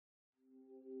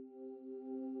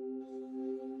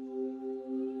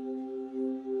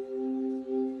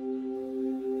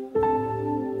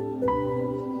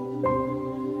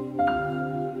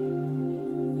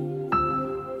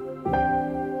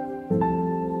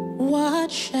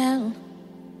shall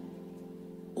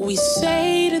we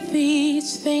say to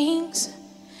these things?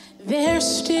 There's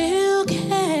still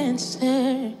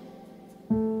cancer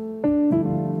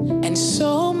and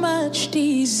so much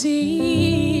disease.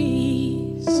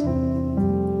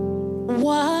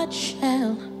 What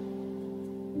shall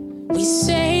we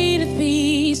say to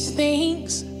these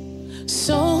things?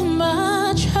 So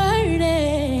much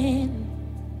hurting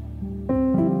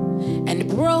and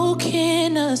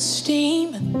broken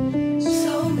esteem.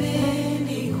 So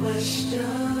many questions,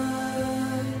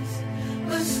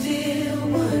 but still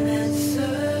one answer.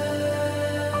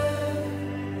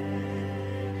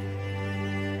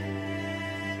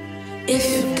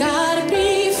 If God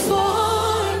be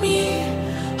for me,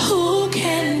 who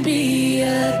can be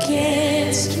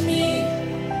against me?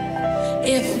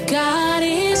 If God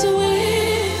is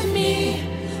with me,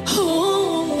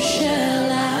 whom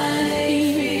shall I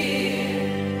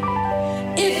fear?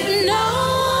 If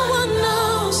no one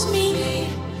knows me,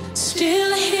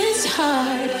 still his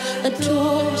heart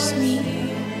adores me.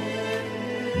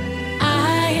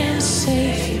 I am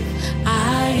safe,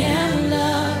 I am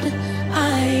loved,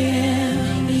 I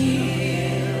am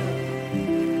healed.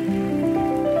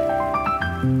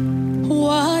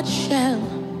 What shall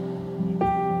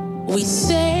we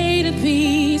say to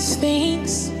these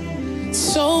things?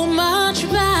 So much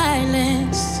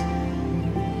violence,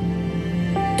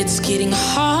 it's getting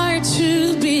hard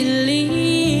to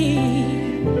believe.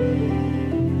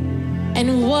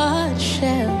 And what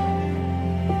shall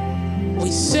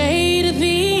we say to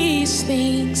these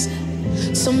things?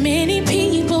 So many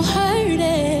people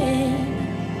hurting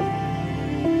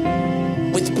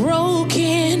with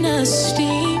broken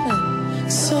esteem.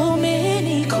 So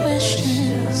many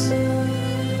questions,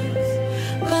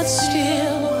 but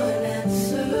still One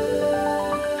answer.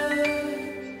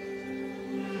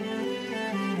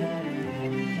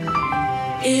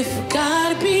 if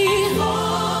God be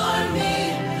for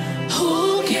me,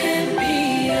 who can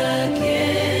be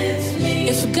against me?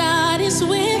 If God is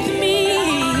with me,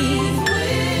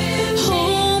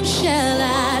 whom shall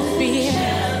I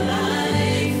fear?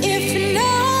 If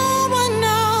no one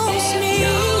knows me,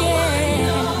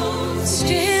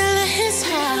 still his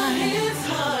heart,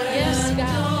 yes,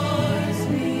 God.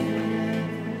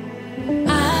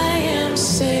 I am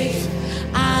safe,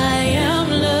 I am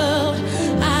loved,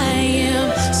 I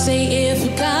am. Say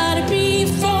if God be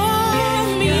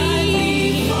for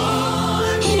me,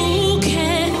 who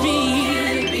can be?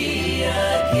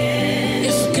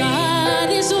 If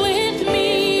God is with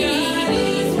me,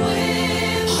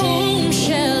 whom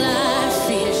shall I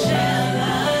fear?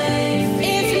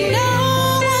 If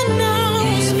no one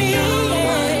knows me,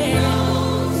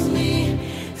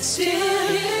 Still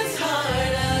his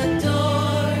heart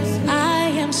adores. I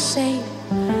am safe.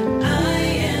 I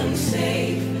am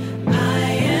safe. I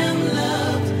am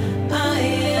loved. I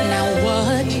am. Now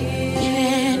what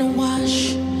can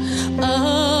wash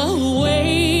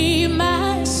away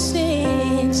my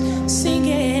sins?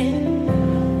 Singing.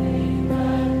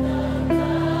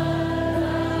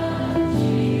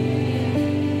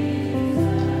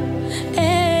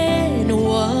 And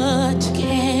what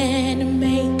can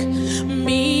make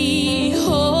me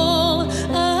whole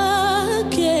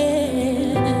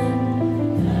again?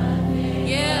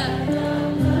 Yeah.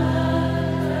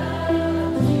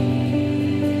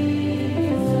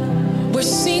 We're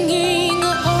singing,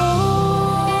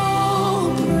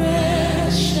 oh,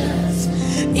 precious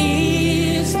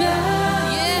is the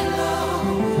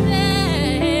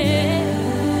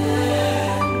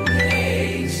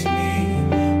Makes me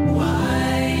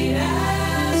white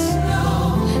as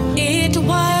snow. It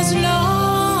was no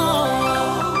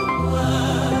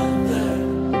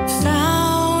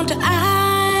found.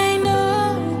 I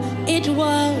know it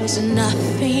was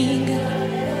nothing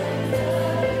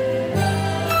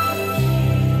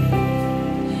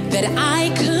that I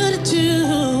could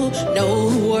do, no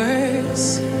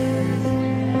words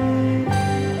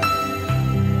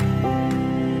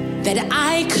that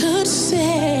I could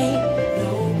say,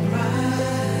 No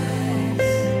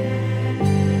price.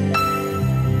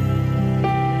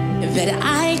 that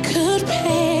I could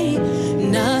pay,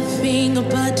 nothing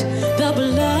but the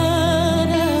blood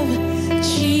of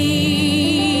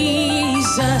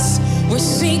Jesus. We're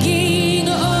singing,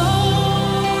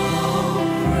 oh,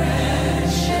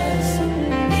 Precious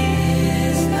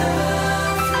is the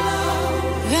flow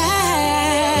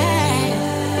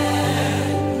that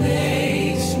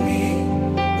makes me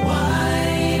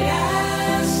white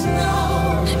as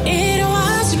snow. it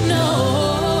was no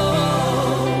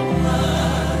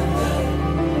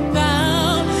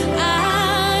found.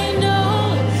 I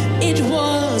know it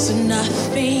was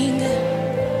nothing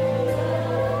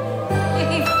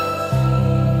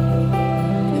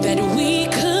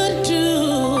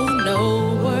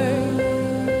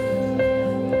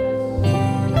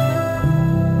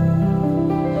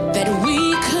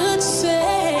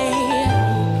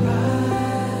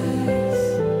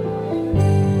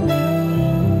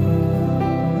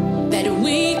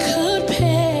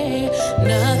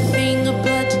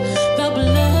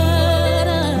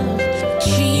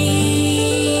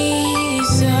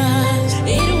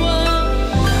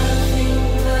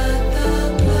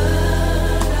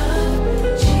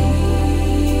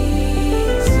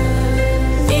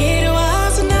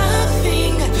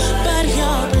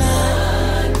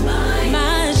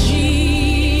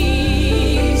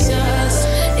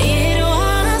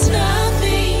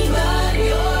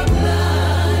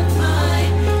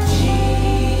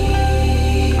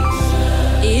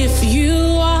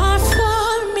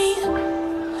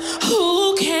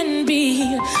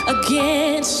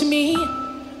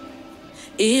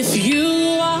If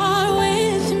you are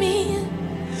with me,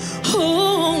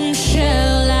 whom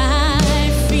shall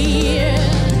I fear?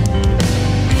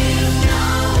 If no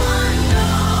one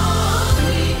knows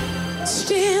me,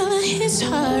 still his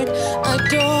heart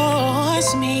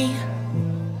adores me.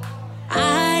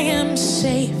 I am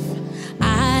safe,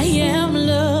 I am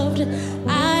loved,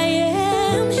 I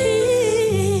am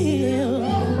healed.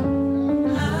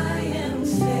 I am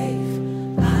safe,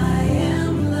 I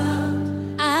am loved,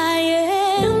 I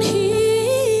am healed.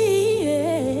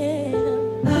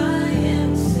 I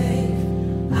am safe,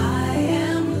 I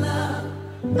am loved,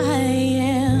 I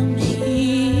am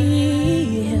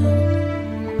healed.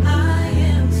 I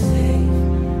am safe,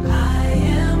 I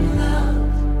am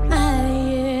loved. I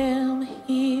am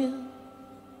healed.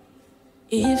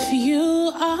 If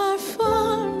you are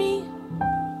for me,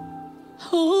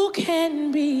 who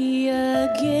can be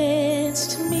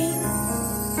against me?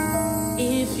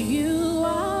 If you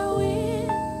are with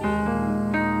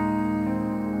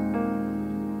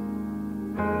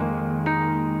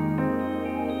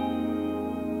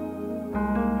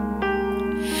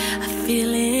I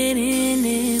feel it in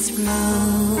this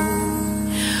room.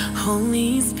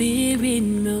 Holy Spirit,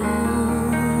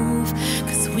 move.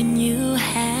 'Cause when you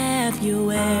have your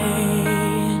way,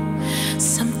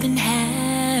 something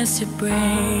has to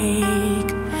break.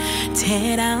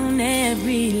 Tear down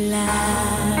every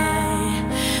lie,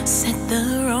 set the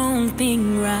wrong thing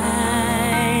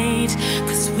right.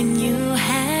 'Cause when you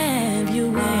have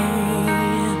your way,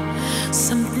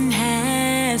 something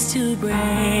has to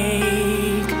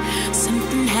break.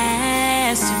 Something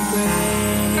has to break.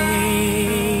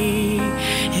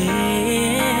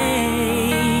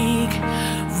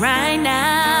 Right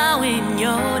now in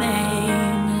your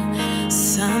name,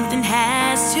 something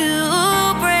has to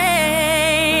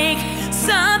break.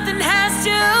 Something has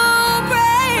to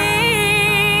break.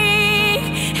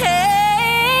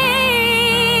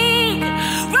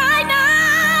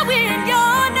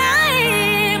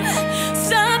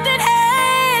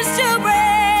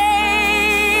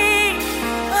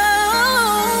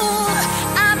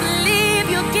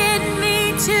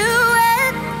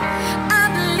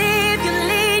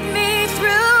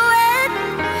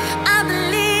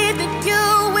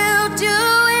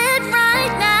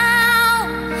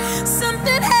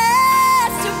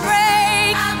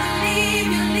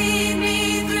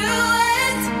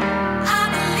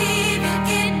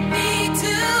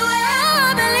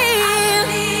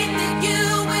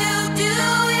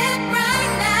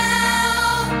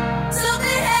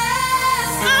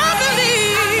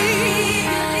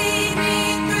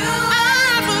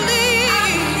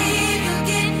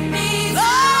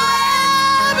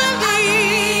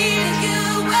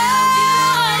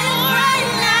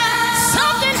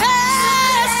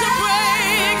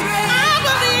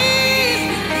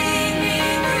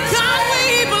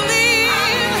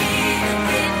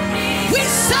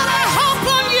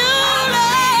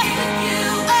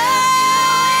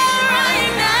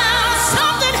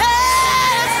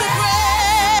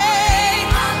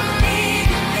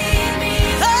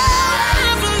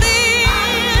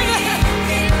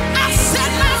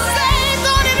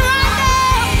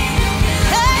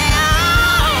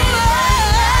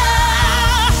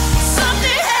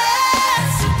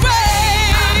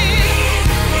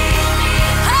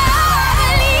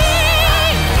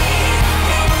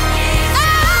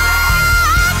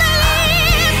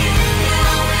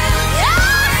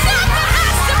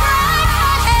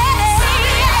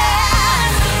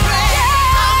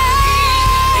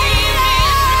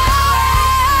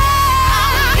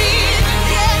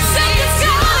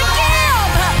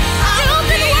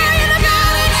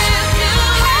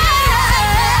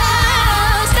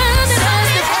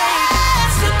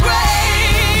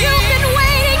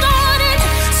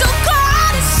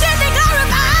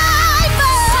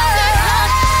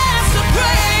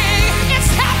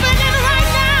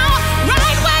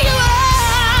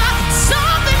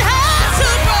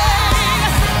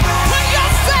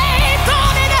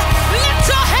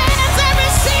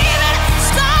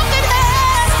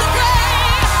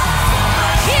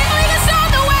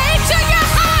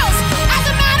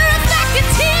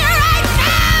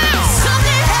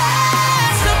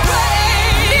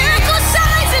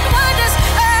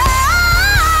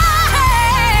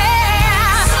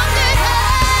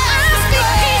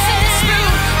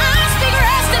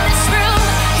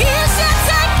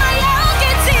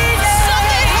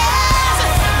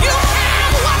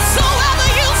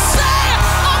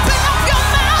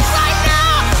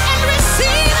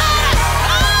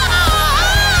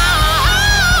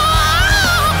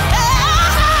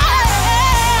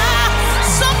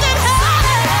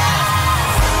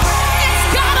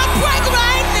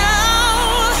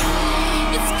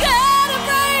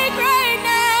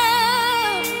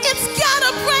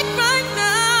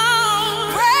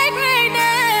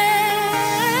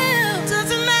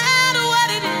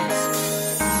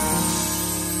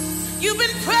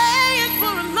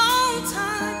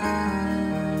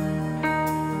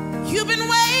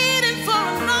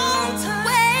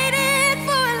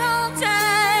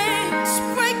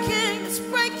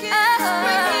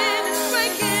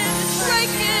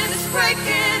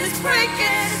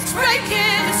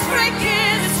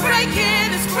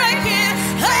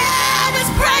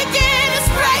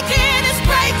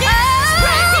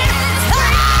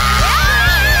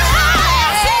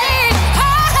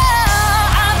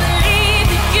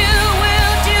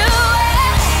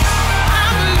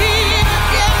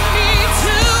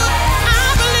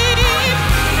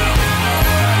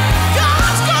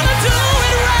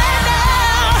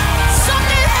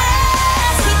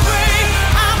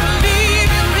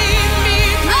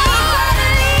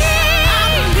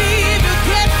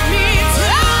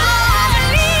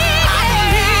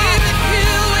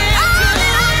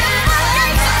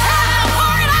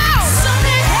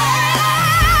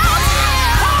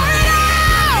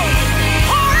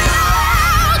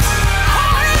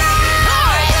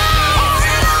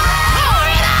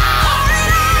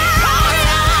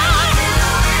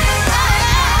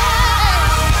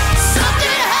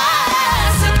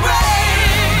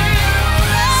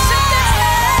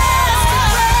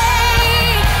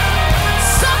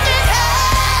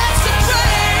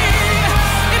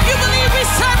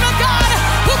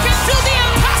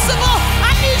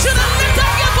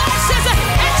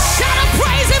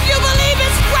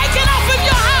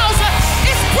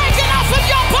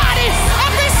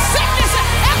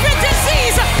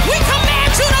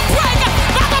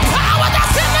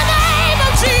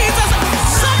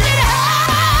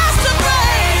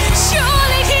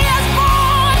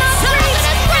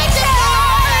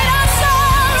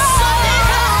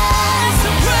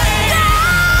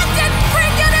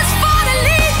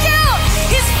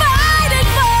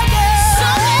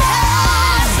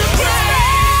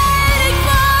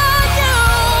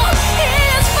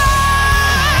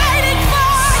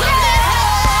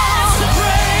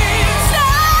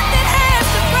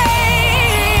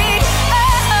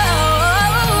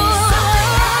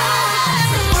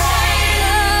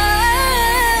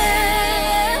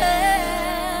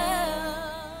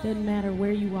 Doesn't matter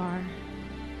where you are.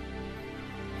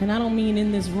 And I don't mean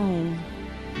in this room.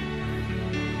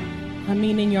 I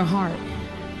mean in your heart.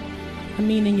 I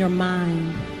mean in your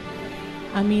mind.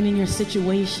 I mean in your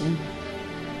situation.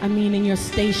 I mean in your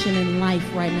station in life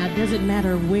right now. It doesn't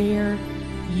matter where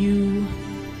you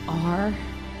are.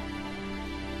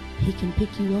 He can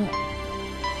pick you up.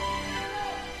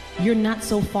 You're not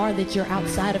so far that you're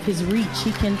outside of his reach.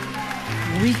 He can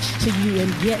reach to you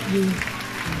and get you.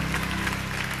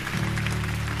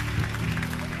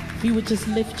 If you would just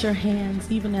lift your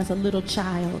hands, even as a little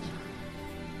child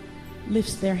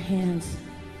lifts their hands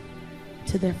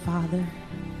to their father.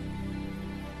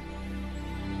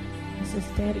 He says,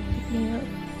 Daddy, pick me up.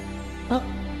 Up,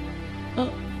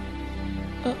 up,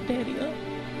 up, Daddy, up.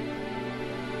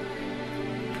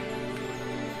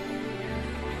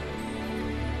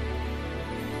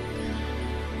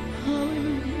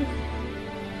 Hallelujah.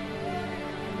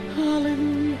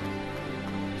 Hallelujah.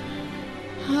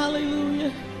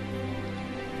 Hallelujah.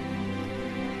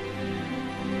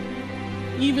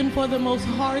 Even for the most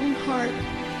hardened heart,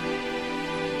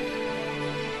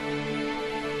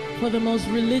 for the most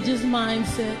religious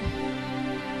mindset,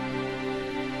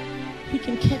 he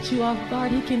can catch you off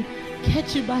guard. He can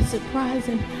catch you by surprise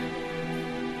and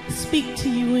speak to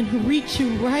you and reach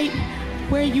you right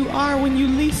where you are when you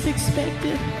least expect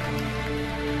it.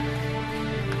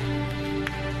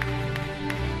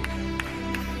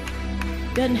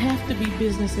 Doesn't have to be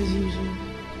business as usual.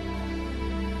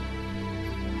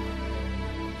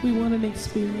 We want an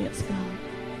experience, God.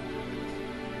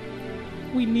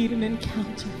 We need an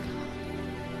encounter, God.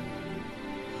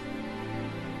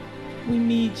 We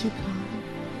need you, God.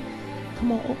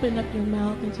 Come on, open up your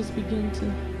mouth and just begin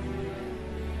to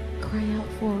cry out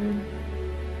for him.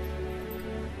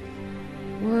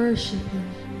 Worship him.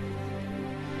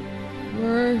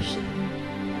 Worship him.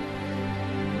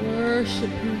 Worship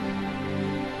him.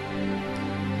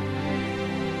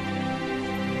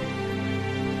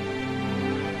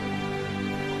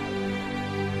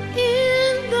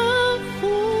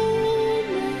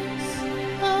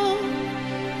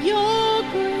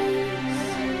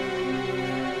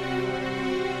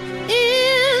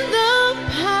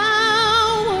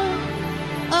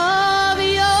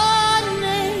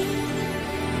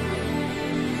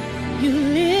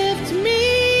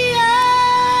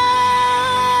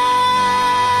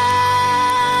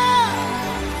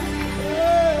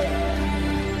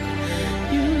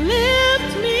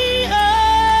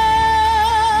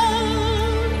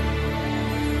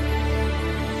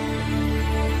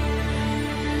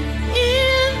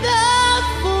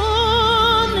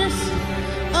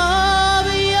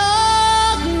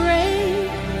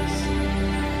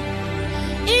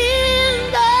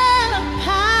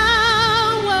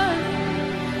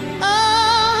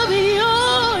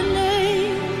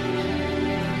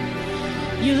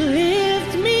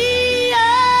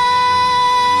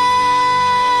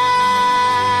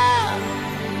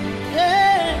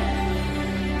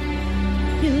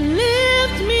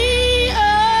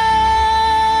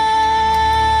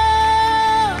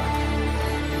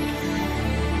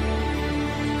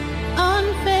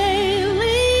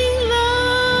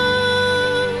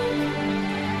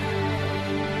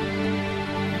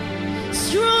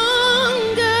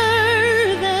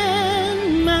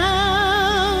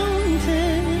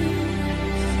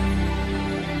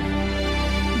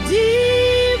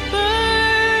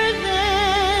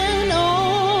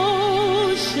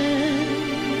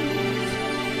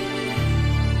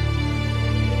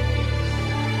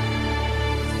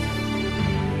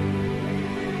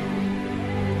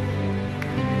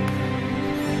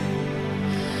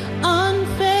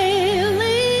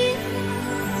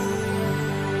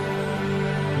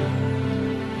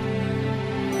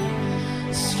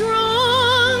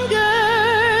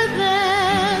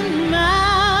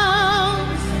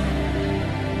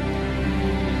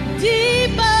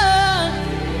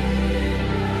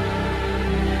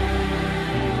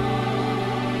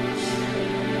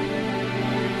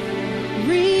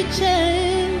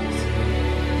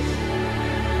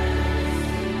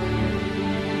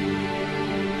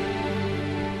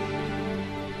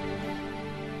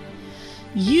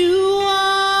 You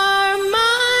are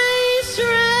my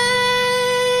strength.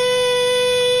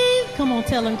 Come on,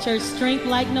 tell them, church, strength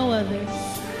like no other.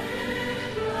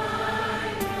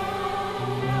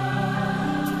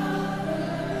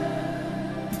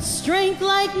 Strength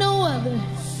like no other.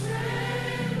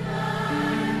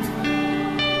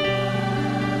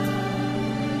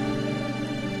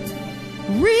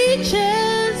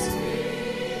 Reaches.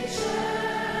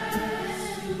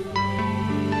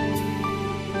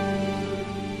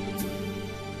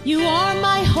 You are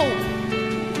my hope.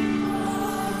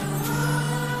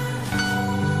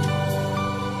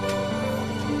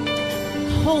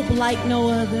 hope like no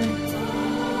other.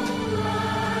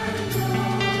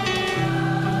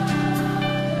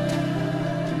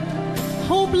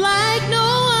 Hope like no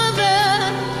other.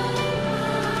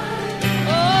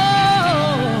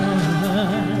 Oh,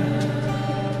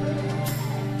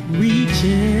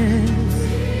 reaches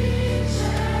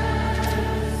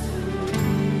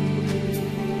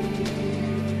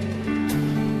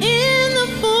in the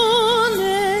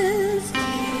fullness,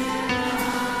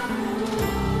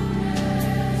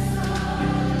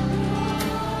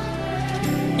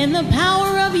 in the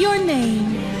power of your name.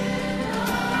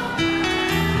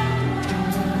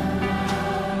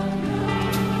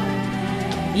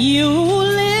 You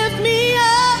lift me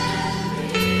up.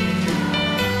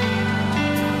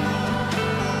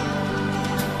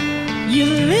 You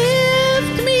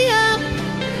lift me up.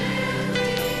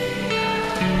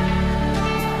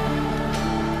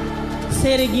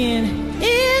 Say it again.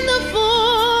 In the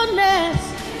fullness,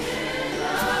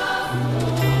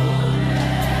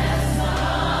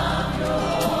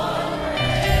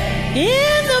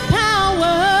 in the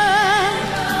power.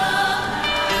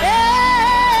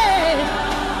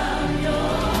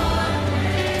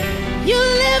 You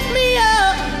lift me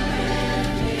up.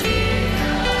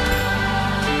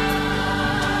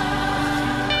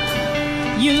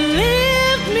 You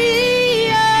lift me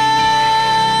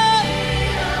up.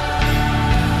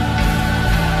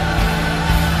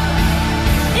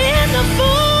 In the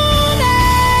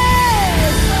fullness,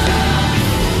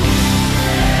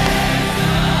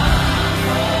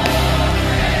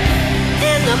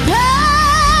 in the power.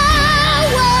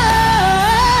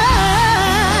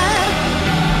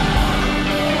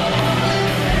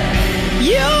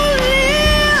 You lift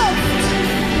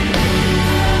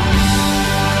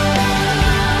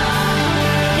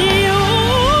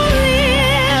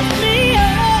me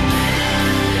up.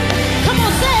 Come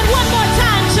on, say it one more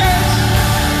time, church.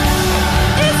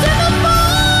 It's in the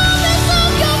fullness of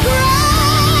your grace.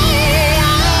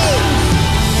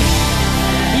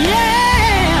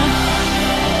 Yeah.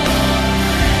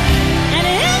 And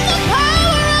in the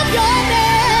power of your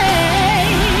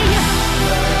name.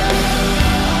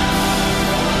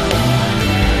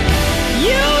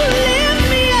 You lift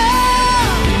me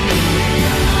up.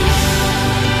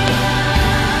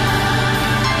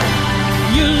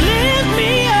 You lift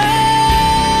me up.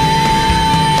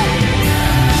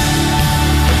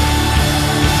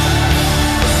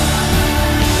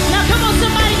 Now come on,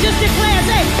 somebody just declare,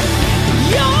 say,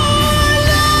 your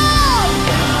love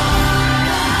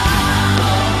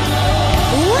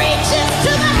reaches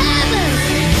to the heavens.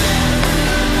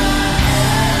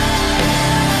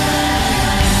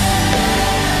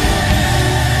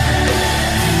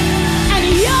 And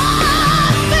your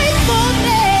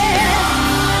faithfulness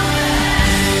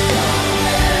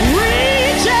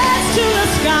reaches to the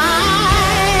sky.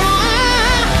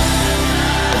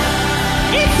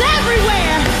 It's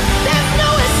everywhere. There's no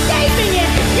escaping it.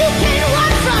 You can't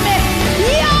run from it.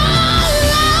 Your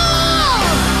love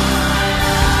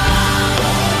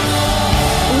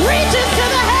reaches to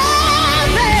the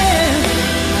heavens.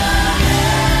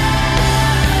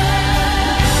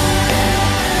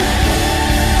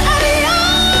 And your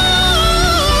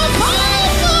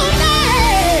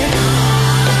faithfulness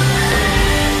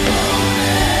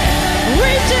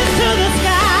reaches to the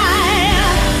sky.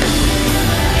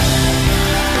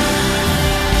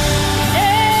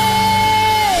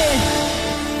 Hey,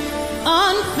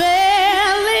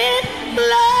 unfailing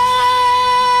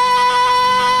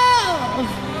love,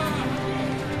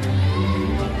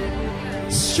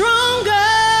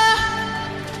 stronger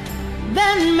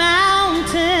than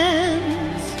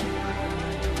mountains,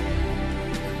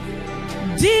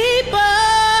 deeper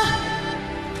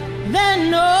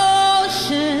than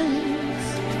oceans,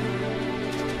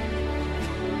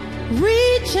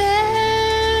 reaches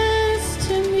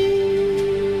to me.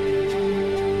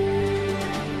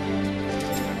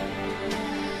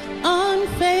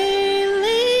 Unfailing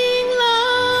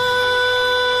love,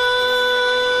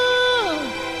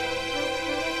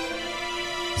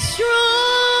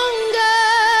 stronger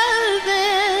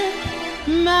than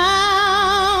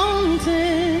mountains,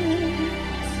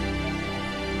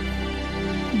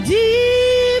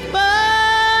 deeper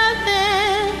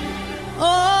than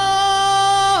oceans,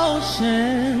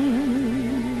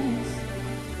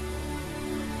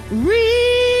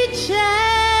 reaches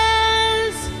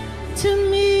to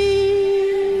me.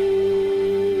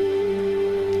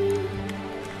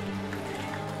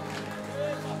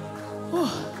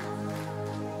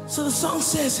 So the song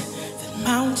says that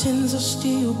mountains are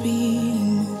still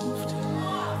being moved.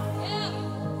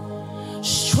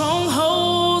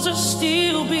 Strongholds are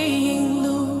still being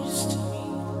loosed.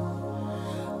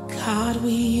 God,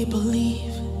 we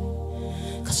believe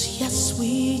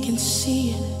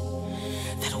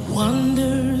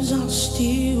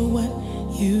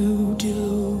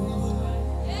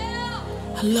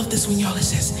this one, y'all. It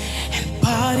says, and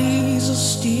bodies are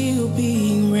still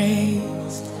being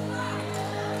raised.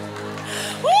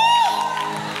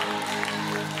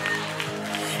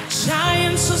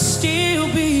 Giants are still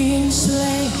being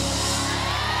slain.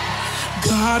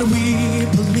 God, we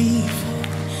believe.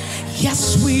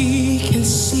 Yes, we can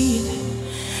see it,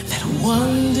 that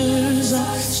wonders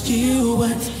are still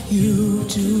what you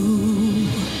do.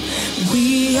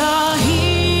 We are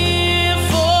here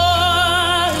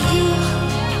for you.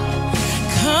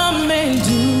 Come and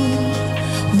do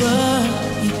what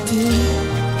you do.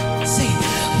 Say,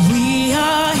 we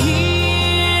are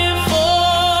here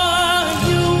for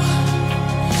you.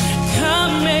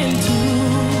 Come and do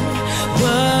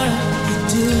what you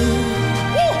do.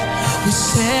 We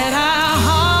set our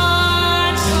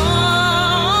hearts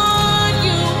on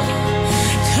you.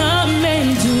 Come and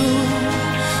do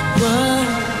what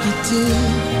you do.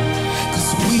 'Cause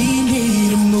we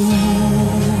need a move.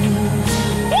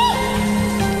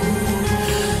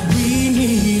 We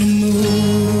need a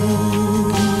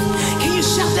move. Can you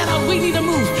shout that out? We need a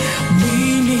move. We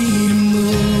need a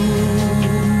move.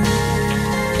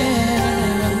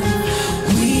 Yeah.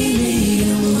 We need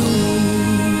a move.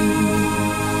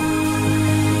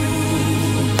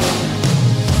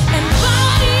 And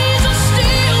bodies are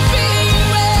still being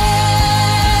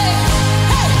raised.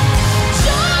 Hey,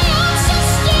 giants are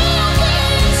still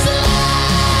being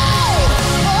slain.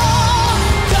 Oh,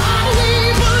 God, we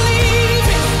believe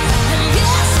it. And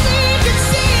yes, we can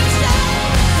see it now.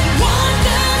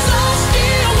 Wonders are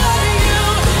still what you do.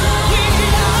 We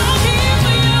are here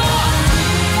for you.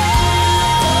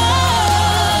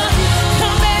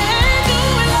 Come and do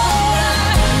it,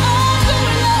 Lord. Do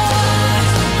it, Lord.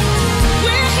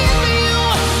 We're here for you.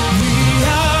 We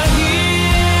are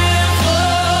here for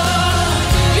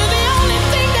you. You're the only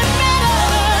thing that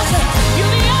matters.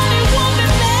 You're the only one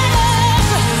that matters.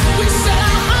 We set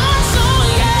our hearts on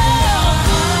you.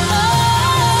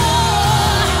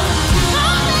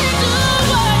 Come and do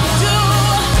what you do.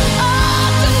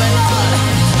 Do it, Lord.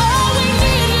 We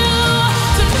need you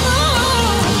to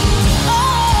move.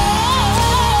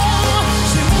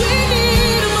 Say we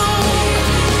need a move.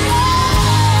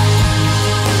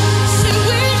 Say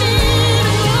we need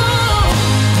a move.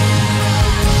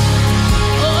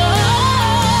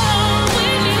 We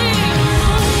need a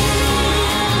move.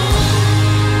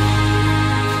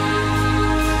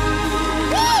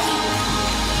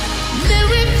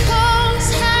 Miracles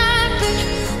happen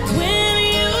when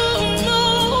you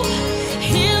move.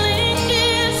 Healing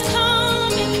is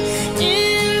coming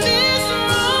in this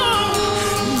room.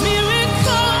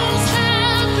 Miracles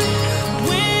happen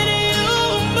when you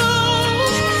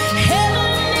move.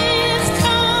 Heaven is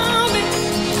coming.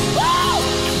 Woo!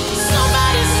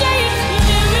 Somebody say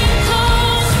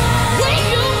miracles when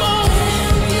you move.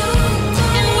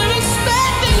 And we're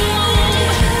expecting move.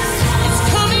 It's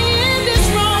coming in this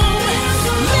room.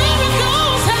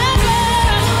 Miracles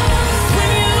happen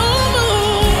when you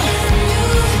move.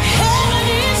 Heaven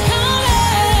is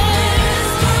coming.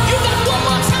 You got one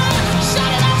more time.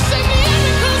 Shout it out. Say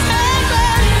miracles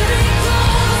happen.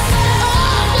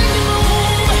 When you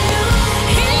move.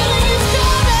 Healing is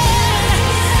coming.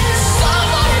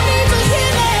 Somebody needs a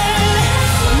healing.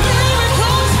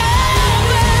 Miracles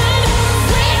happen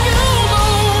when you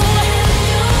move.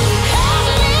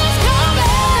 Heaven is coming.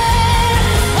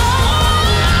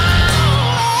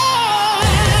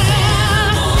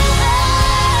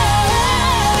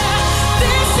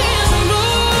 This is a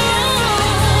move.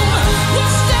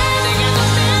 We're standing in the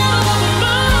middle of a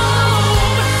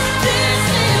move. This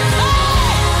is a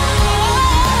move.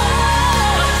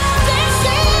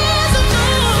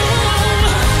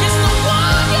 It's the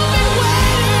one you've been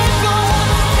waiting for.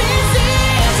 This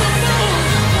is a move.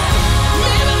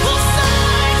 Miracle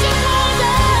signs and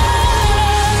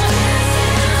wonders.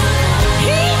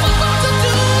 He's about to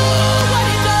do what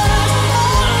he does.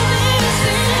 This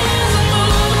is a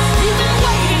move. You've been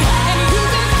waiting and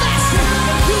you've been fasting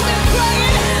and you've been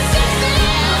praying. This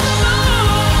is a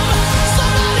move.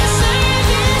 Somebody say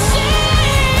this is a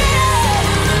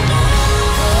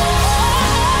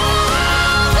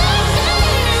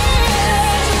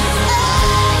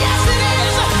yes, it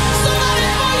is. Somebody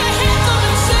throw your hands up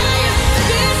and say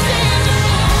this is a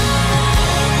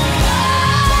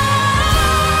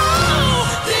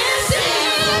this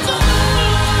is a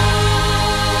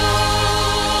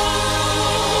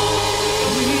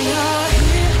we are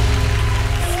here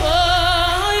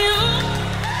for you.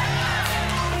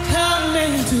 Come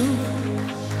and do.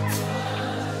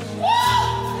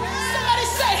 Somebody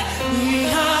say we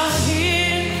are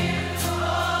here.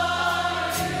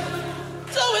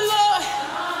 Do it, Lord.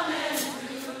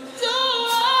 Do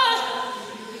it.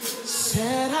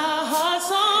 Set our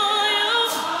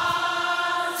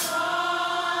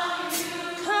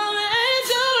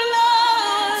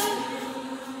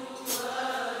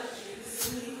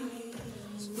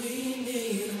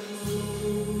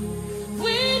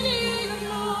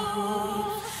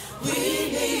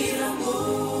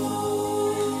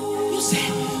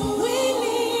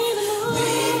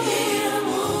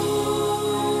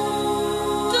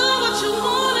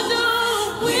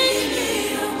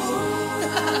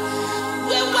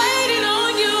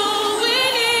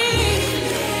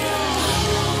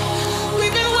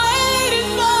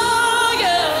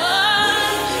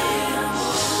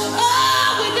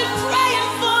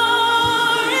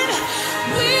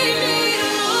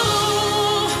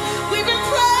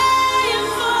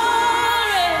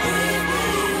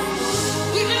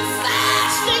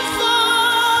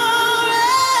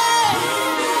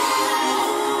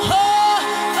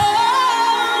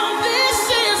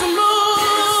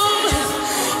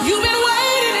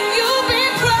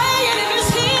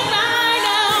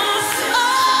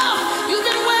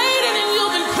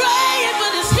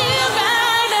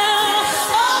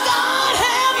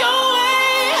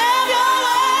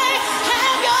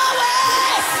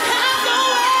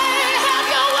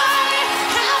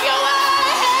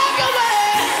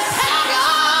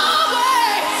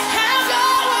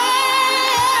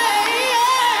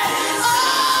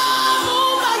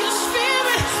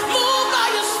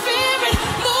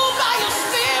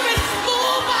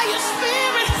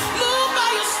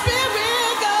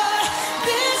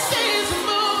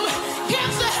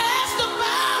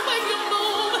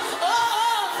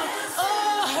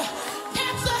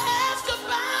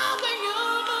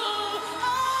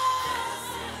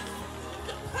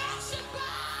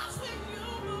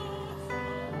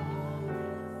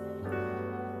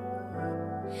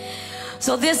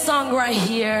So this song right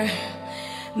here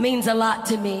means a lot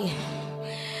to me.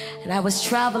 And I was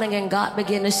traveling and God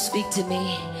began to speak to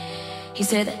me. He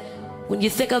said, when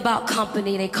you think about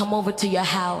company, they come over to your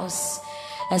house.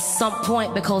 At some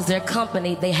point, because they're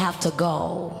company, they have to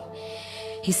go.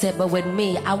 He said, but with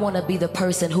me, I want to be the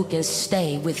person who can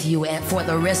stay with you and for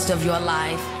the rest of your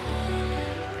life.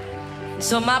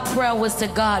 So my prayer was to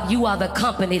God, you are the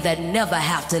company that never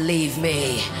have to leave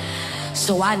me.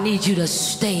 So I need you to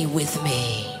stay with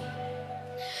me.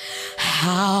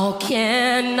 How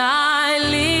can I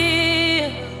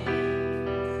live?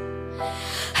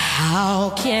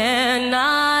 How can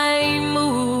I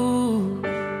move?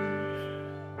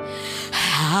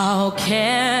 How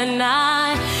can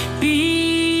I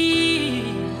be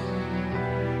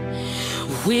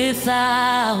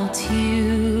without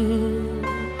you?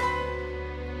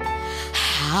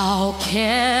 How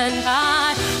can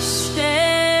I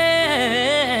stand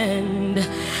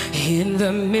in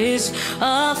the midst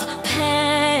of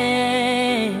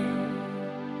pain?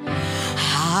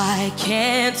 I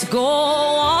can't go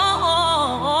on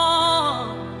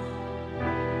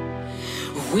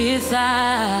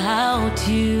without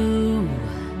you.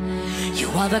 You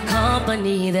are the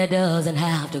company that doesn't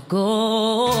have to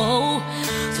go.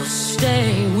 So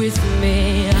stay with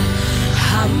me.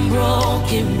 I'm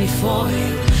broken before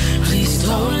you. Please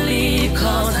don't leave,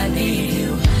 cause I need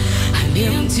you. I'm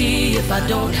empty if I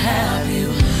don't have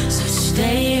you. So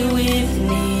stay with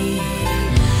me.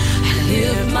 I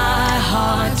lift my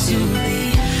heart to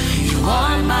thee. You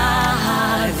are my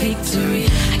high victory.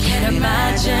 I can't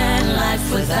imagine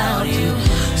life without you.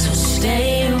 So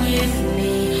stay with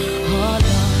me. Oh Lord,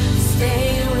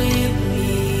 stay with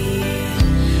me.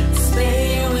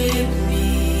 Stay with me.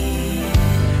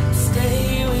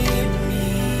 Stay with me.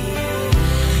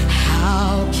 How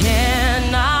can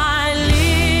I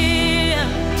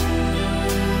live?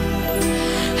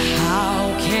 How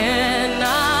can I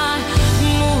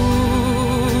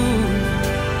move?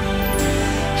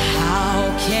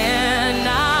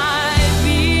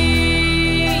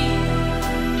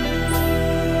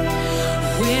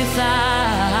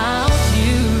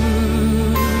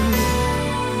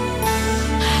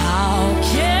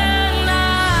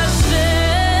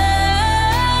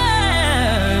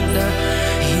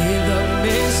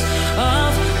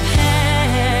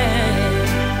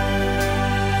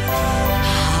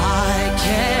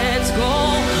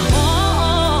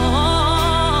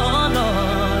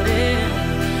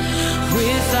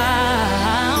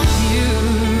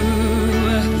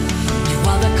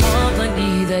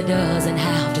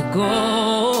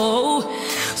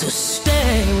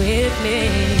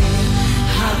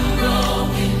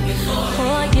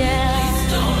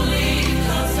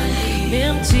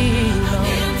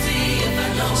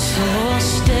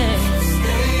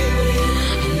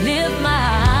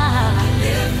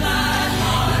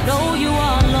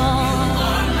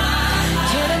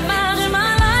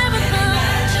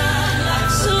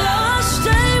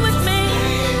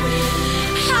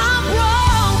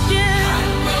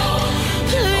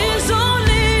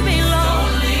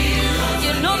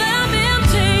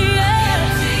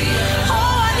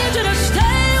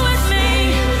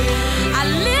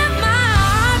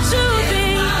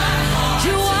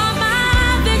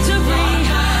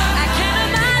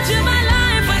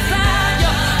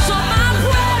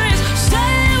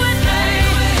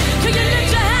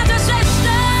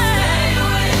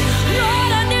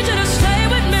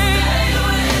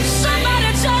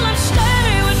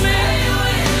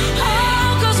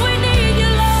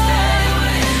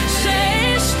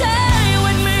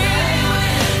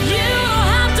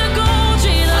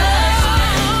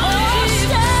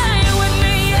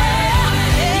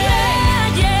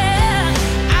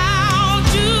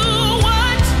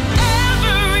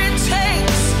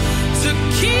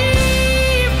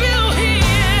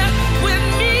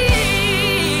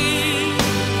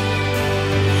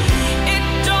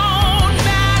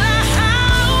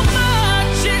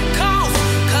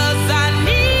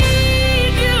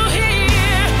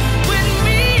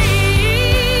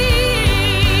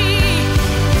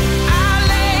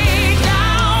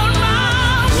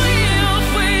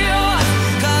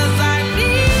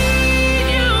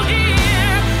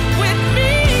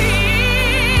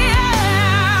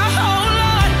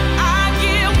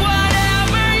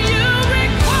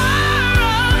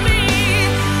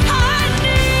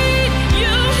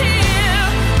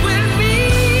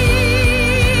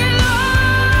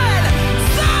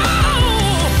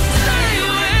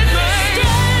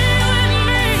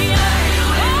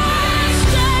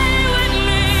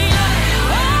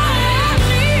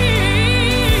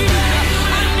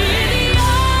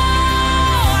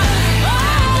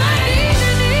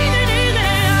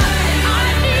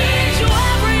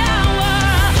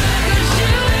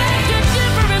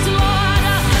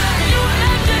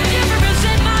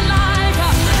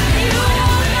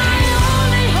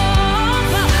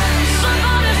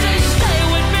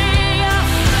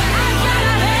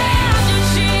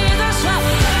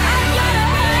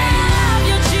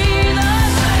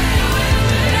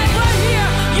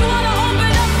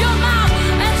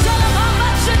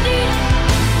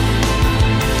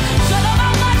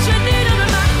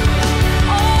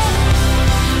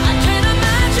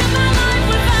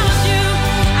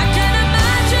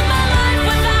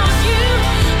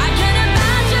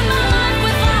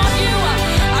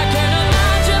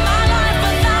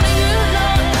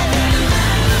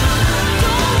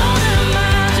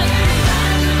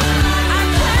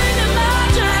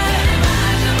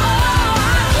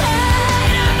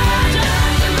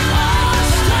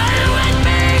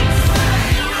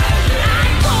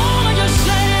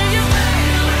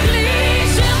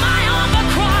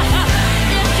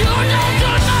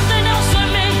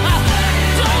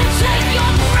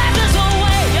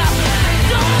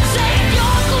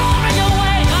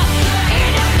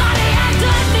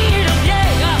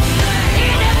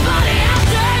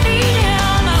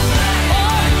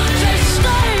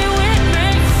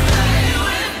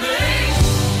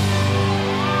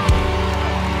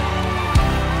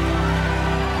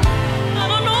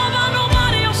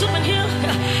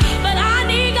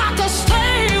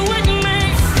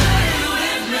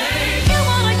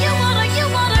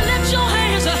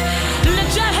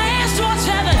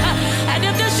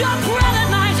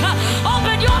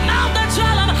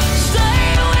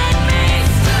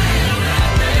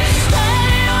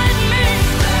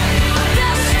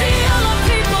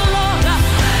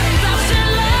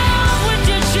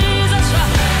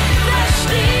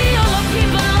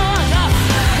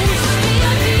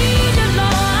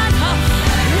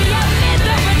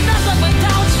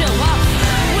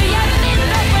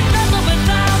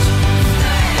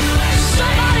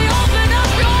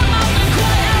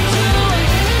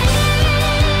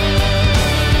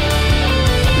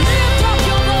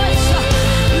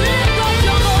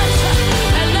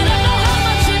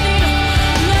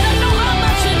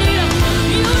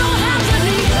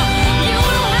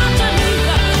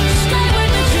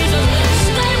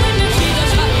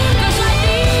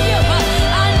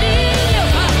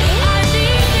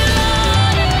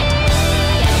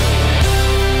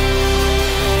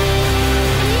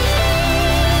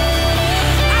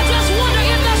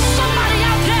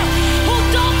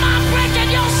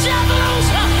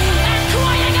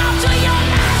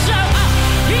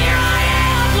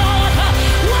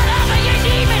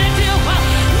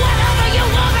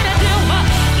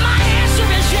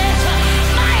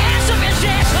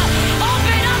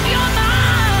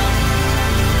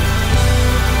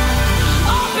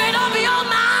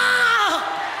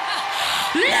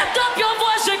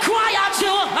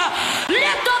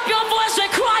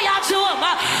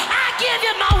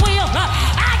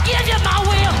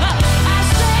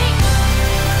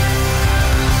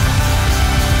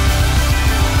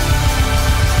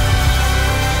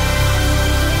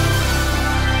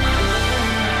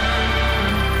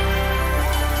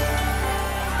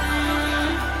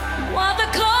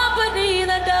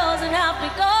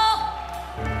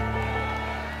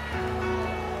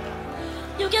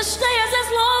 stay as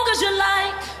long as you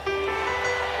like.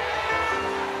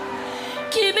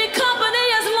 Keep me company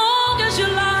as long as you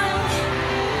like.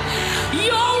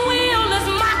 Your will is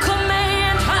my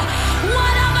command.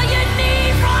 Whatever you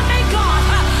need from me, God,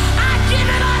 I give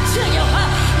it unto you.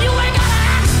 You ain't gotta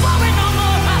ask for it no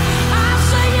more. I'll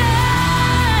say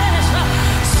yes.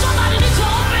 Somebody needs to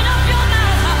open up your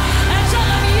mouth and tell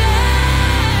them yes.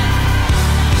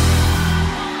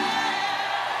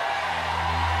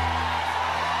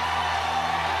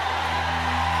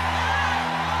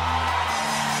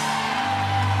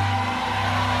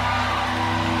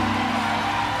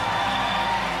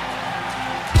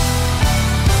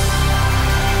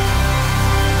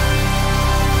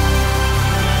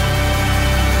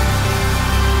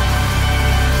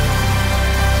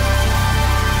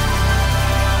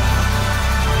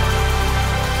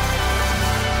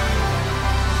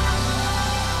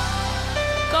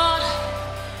 God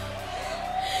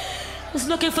is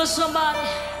looking for somebody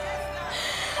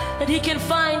that he can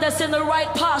find that's in the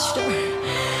right posture,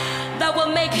 that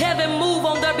will make heaven move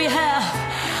on their behalf.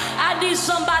 I need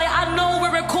somebody. I know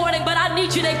we're recording, but I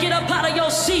need you to get up out of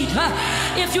your seat.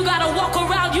 If you gotta walk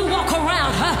around, you walk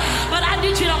around. But I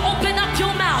need you to open up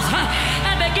your mouth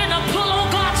and begin to pull on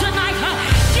God tonight.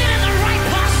 Get in the right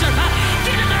posture.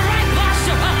 Get in the right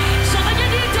posture. So that you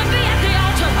need to be at the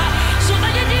altar. So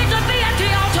that you need to be at the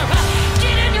altar.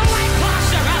 Get in your right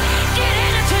posture. Get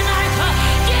in it tonight.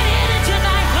 Get in it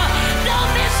tonight. Don't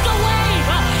miss the wave.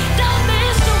 Don't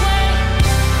miss the wave.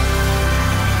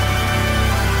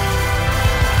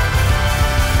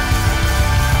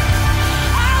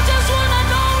 I just wanna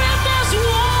know if there's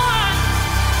one.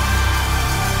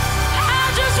 I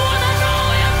just wanna know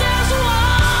if there's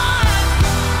one.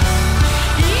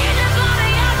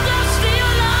 Anybody out there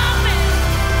still love me?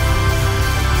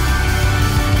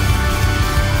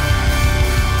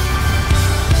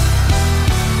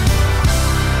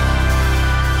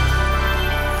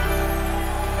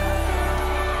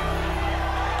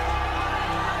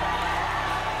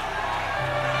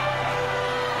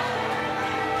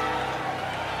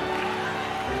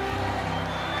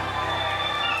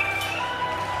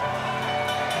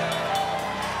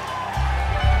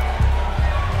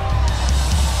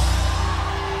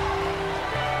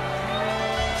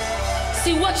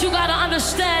 See, what you gotta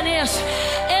understand is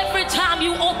every time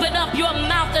you open up your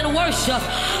mouth and worship,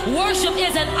 worship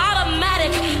is an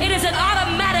automatic, it is an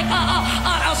automatic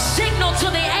a signal to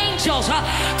the angels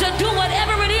to do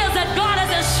whatever it is that God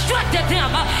has instructed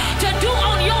them to do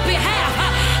on your behalf.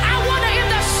 I wonder if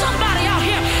there's somebody out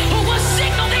here who will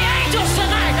signal the angels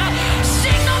tonight.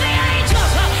 Signal the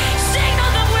angels. Signal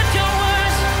them with your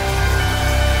words.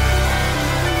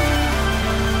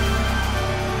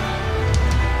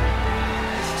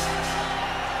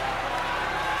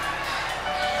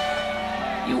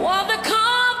 You are the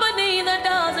company that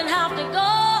doesn't have to go.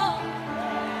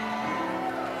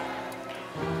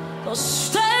 So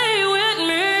stay